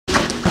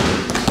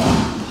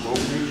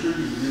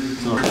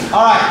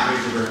All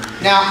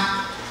right.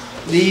 Now,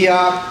 the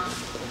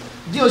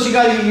deals you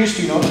got to get used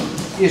to, you know,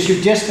 is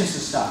your distance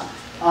and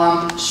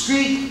stuff.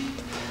 Street,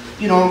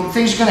 you know,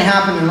 things are going to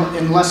happen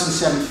in less than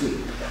 7 feet.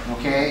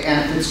 Okay,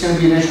 and if it's going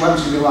to be an inch web,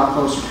 it's going to be a lot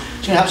closer.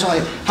 It's going to have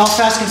something like, how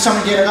fast can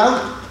someone get it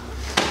out?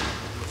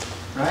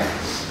 Right?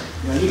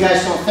 You know, you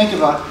guys don't think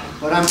about it,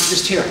 but I'm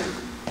just here.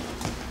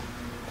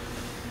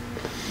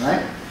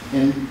 Right?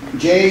 And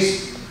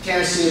Jay's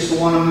tendency is to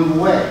want to move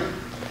away.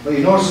 But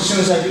you notice as soon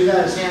as I do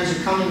that, his hands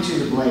are coming to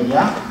the blade,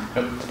 yeah?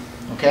 Yep.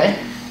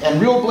 Okay?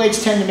 And real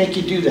blades tend to make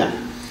you do that.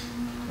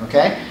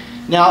 Okay?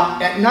 Now,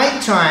 at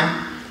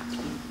nighttime,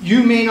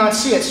 you may not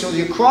see it, so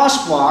your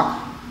cross block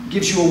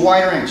gives you a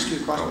wider angle. Do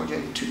your cross block,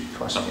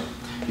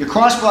 Jay. Your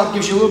cross block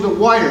gives you a little bit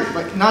wider,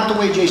 but not the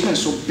way Jay's doing.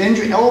 So bend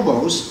your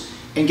elbows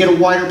and get a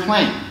wider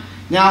plane.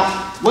 Now,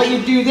 what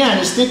you do then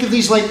is think of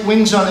these like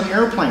wings on an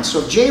airplane. So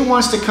if Jay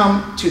wants to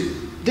come to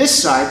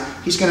this side,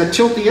 he's going to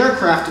tilt the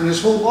aircraft in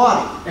his whole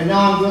body. And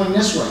now I'm going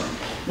this way.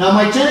 Now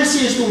my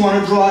tendency is to want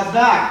to draw it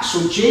back.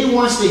 So Jay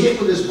wants to hit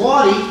with his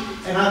body,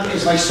 and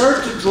as I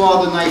start to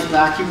draw the knife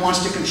back, he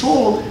wants to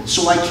control,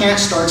 so I can't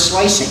start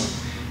slicing.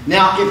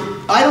 Now,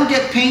 if I don't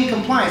get pain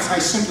compliance, I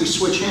simply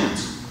switch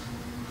hands.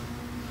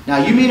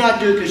 Now, you may not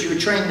do it because you're a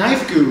trained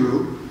knife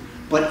guru,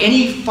 but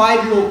any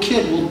 5-year-old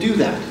kid will do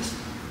that.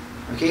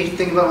 Okay?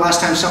 Think about the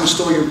last time someone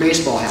stole your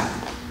baseball hat.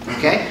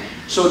 Okay?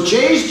 So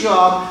Jay's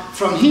job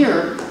from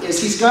here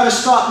is he's got to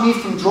stop me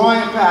from drawing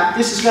it back.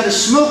 This has got to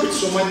smoke it,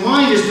 so my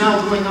mind is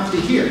now going up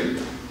to here.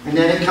 And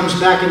then it comes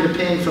back into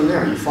pain from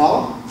there. You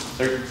follow?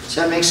 Sure. Does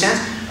that make sense?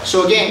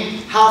 So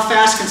again, how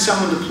fast can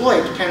someone deploy?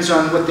 It depends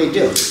on what they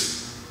do.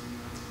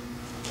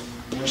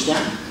 You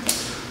understand?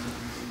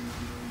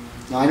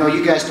 Now I know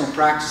you guys don't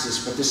practice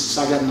this, but this is,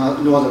 I got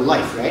no other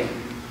life, right?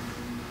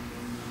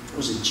 It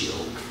was a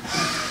joke.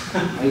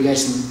 All you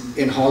guys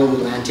in Hollywood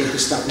land take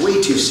this stuff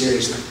way too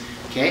seriously.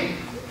 Okay?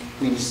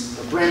 I mean, he's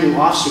a brand new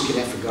officer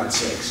cadet, for God's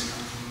sakes.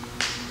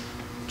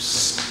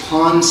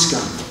 Pond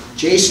scum.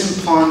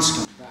 Jason Pond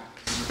scum.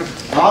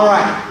 All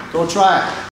right, go try it.